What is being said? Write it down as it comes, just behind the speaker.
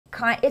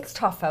it's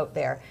tough out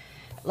there.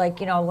 Like,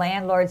 you know,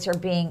 landlords are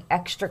being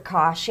extra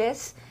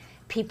cautious.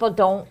 People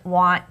don't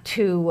want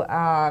to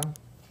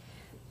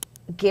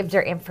give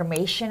their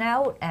information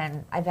out,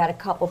 and I've had a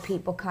couple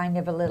people kind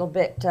of a little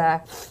bit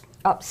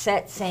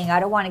upset saying, I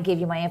don't want to give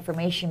you my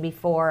information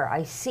before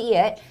I see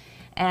it.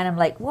 And I'm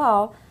like,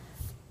 well,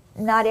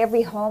 not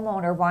every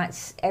homeowner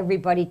wants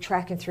everybody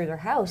tracking through their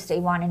house. They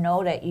want to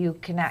know that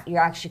you're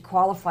actually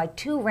qualified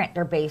to rent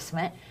their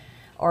basement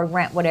or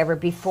rent whatever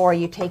before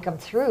you take them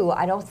through.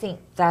 I don't think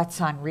that's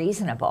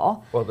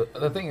unreasonable. Well,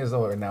 the thing is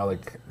though, right now,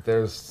 like,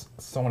 there's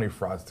so many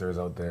fraudsters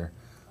out there.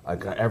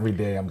 Like, every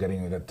day I'm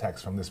getting like a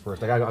text from this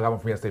person. Like, I got one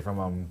from yesterday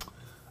from,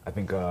 I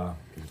think,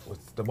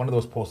 one of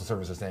those postal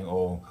services saying,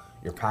 oh,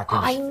 your package.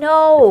 I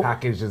know. Your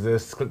package is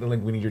this. Click the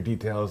link. We need your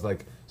details.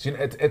 Like, so, you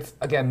know, it's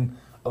again,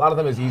 a lot of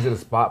them is easy to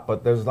spot,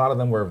 but there's a lot of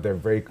them where they're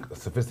very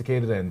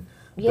sophisticated and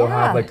they'll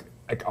have like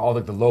all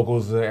like the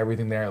logos,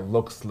 everything there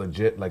looks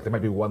legit. Like, there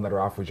might be one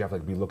letter off which you have to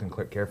like be looking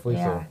carefully.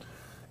 Yeah.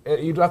 So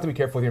you do have to be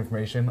careful with the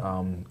information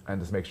and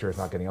just make sure it's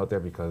not getting out there,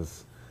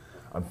 because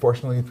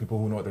unfortunately, people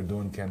who know what they're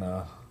doing can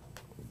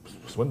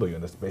swindle you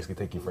and just basically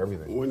take you for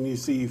everything. When you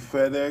see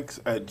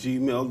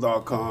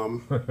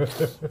FedEx@gmail.com,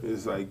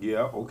 it's like,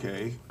 yeah,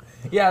 okay.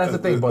 Yeah, that's the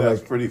thing, but that's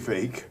like, pretty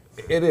fake.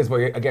 It is, but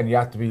again, you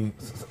have to be You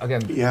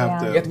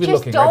have to be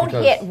just looking. don't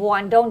right? hit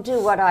one. Don't do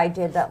what I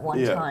did that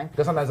one time.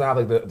 Because sometimes they have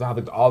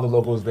like all the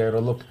logos there to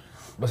look,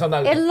 but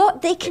sometimes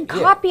they can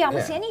copy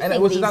almost anything.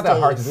 and which is not that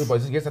hard to days. do,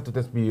 but you just have to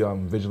just be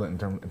vigilant in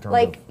terms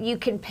like of, you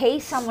can pay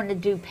someone to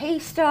do pay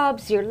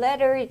stubs, your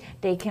letter,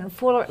 they can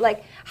full,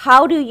 like,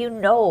 how do you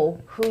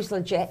know who's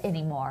legit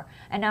anymore?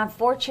 And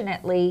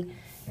unfortunately,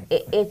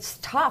 it's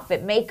tough.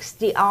 It makes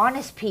the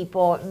honest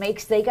people,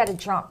 they got to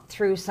jump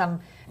through some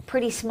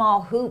pretty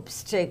small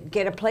hoops to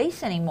get a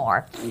place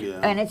anymore.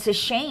 Yeah. And it's a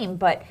shame,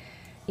 but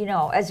you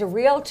know, as a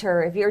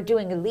realtor, if you're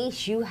doing a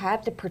lease, you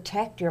have to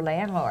protect your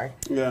landlord.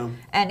 Yeah.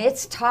 And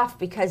it's tough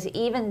because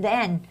even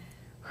then,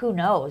 who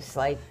knows?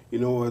 Like, you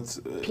know what's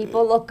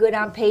people look good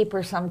on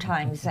paper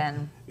sometimes,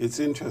 and it's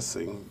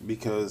interesting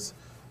because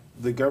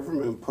the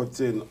government puts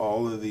in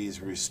all of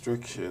these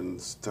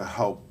restrictions to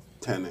help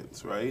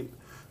tenants, right?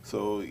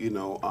 So, you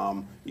know,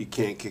 you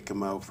can't kick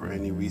them out for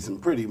any reason,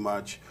 pretty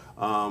much.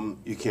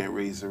 You can't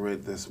raise the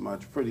rent this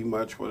much, pretty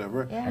much,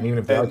 whatever. Yeah. and even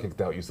if they are kicked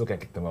out, you still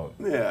can't kick them out.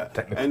 Yeah,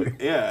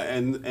 Technically.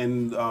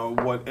 and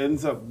what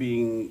ends up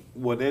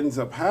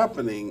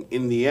happening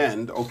in the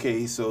end,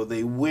 okay, so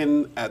they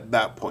win at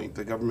that point.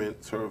 The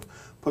government sort of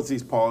puts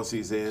these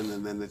policies in,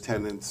 and then the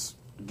tenants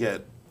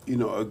get, you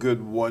know, a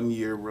good 1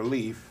 year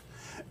relief,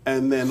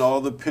 and then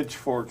all the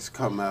pitchforks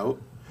come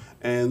out,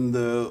 and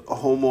the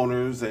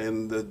homeowners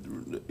and the,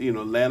 you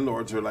know,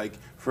 landlords are like,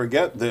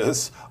 forget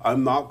this,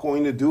 I'm not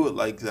going to do it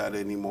like that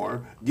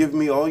anymore. Give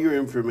me all your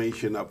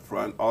information up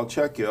front, I'll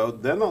check you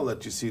out, then I'll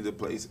let you see the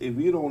place. If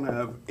you don't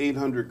have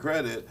 800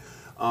 credit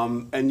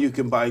and you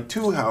can buy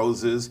 2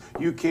 houses,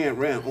 you can't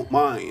rent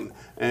mine.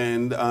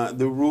 And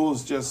the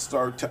rules just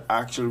start to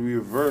actually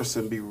reverse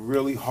and be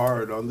really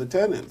hard on the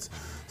tenants.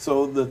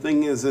 So the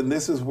thing is, and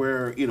this is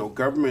where, you know,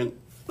 government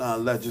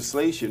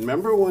legislation.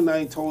 Remember when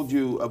I told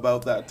you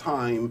about that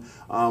time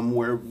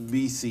where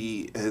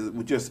BC has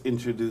just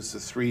introduced a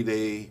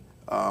 3-day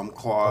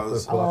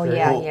clause? oh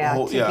yeah,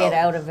 to get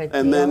out of it.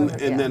 And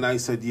then I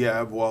said,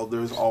 yeah, well,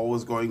 there's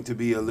always going to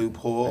be a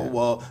loophole. Yeah.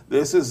 Well,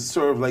 this is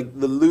sort of like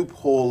the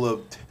loophole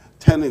of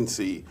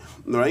tenancy,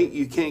 right?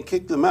 You can't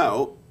kick them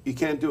out. You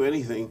can't do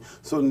anything.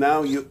 So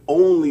now you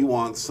only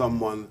want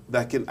someone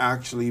that can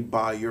actually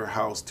buy your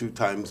house 2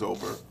 times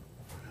over.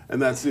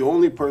 And that's the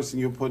only person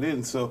you put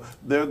in. So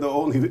they're the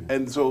only,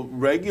 and so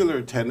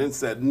regular tenants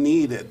that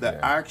need it, that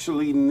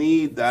actually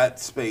need that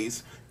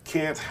space,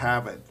 can't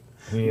have it.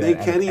 They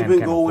can't even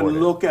go and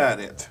look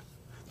at it.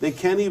 They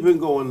can't even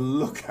go and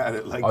look at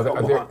it. Like,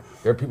 there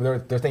are people,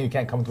 they're saying you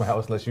can't come to my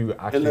house unless you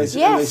actually...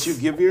 Unless you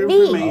give your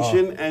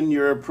information and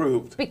you're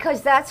approved.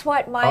 Because that's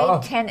what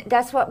my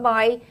that's what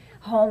my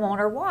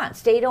homeowner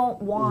wants. They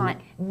don't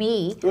want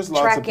me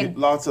tracking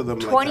lots of them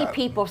 20 like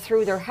people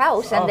through their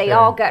house and they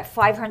all got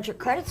 500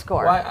 credit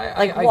score.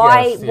 Well,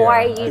 why guess,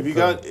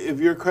 yeah. If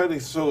your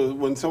credit, so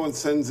when someone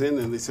sends in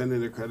and they send in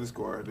their credit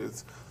score,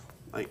 it's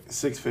like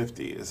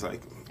 650. It's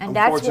like, and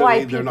that's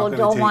why people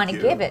don't want to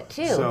give it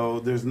too. So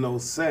there's no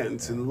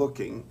sense in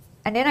looking.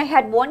 And then I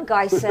had one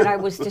guy said I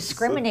was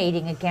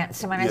discriminating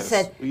against him, and Yes,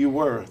 I said, you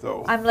were,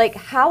 though. I'm like,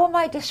 how am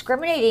I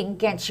discriminating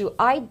against you?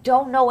 I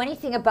don't know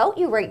anything about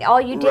you right now. All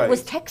you did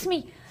was text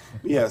me.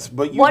 Yes,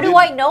 but what do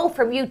I know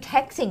from you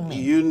texting me?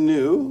 You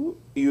knew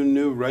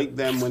right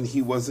then when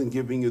he wasn't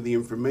giving you the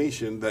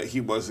information that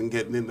he wasn't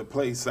getting into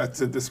place. That's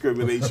the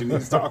discrimination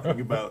he's talking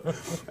about.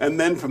 And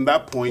then from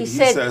that point, he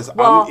says,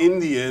 I'm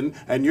Indian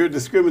and you're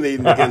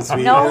discriminating against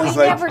me. No, he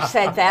never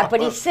said that,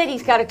 but he said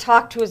he's got to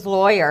talk to his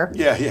lawyer.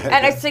 Yeah.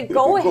 And I said,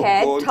 go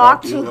ahead,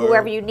 talk to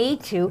whoever you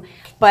need to,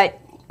 but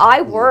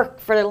I work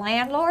for the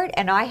landlord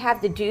and I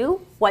have to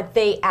do what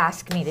they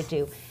ask me to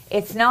do.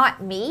 It's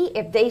not me.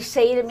 If they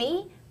say to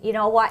me, you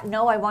know what,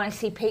 no, I want to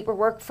see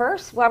paperwork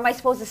first. What am I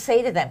supposed to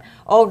say to them?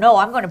 Oh no,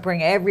 I'm going to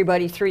bring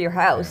everybody through your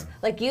house.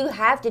 Like, you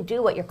have to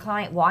do what your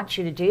client wants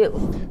you to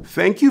do.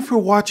 Thank you for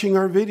watching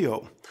our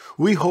video.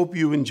 We hope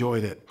you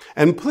enjoyed it.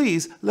 And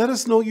please let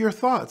us know your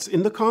thoughts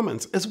in the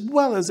comments, as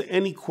well as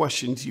any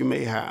questions you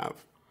may have.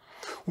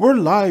 We're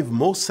live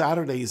most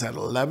Saturdays at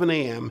 11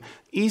 a.m.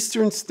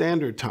 Eastern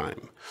Standard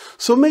Time,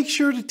 so make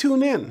sure to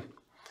tune in.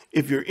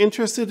 If you're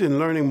interested in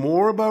learning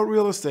more about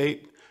real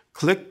estate,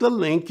 click the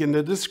link in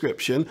the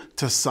description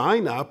to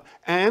sign up,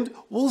 and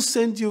we'll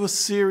send you a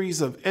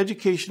series of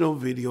educational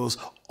videos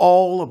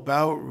all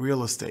about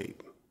real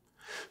estate.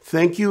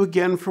 Thank you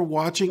again for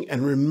watching,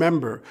 and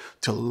remember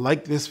to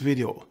like this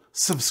video,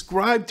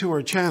 subscribe to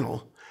our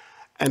channel,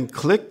 and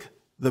click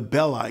the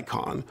bell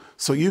icon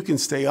so you can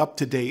stay up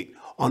to date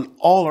on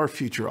all our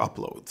future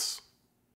uploads.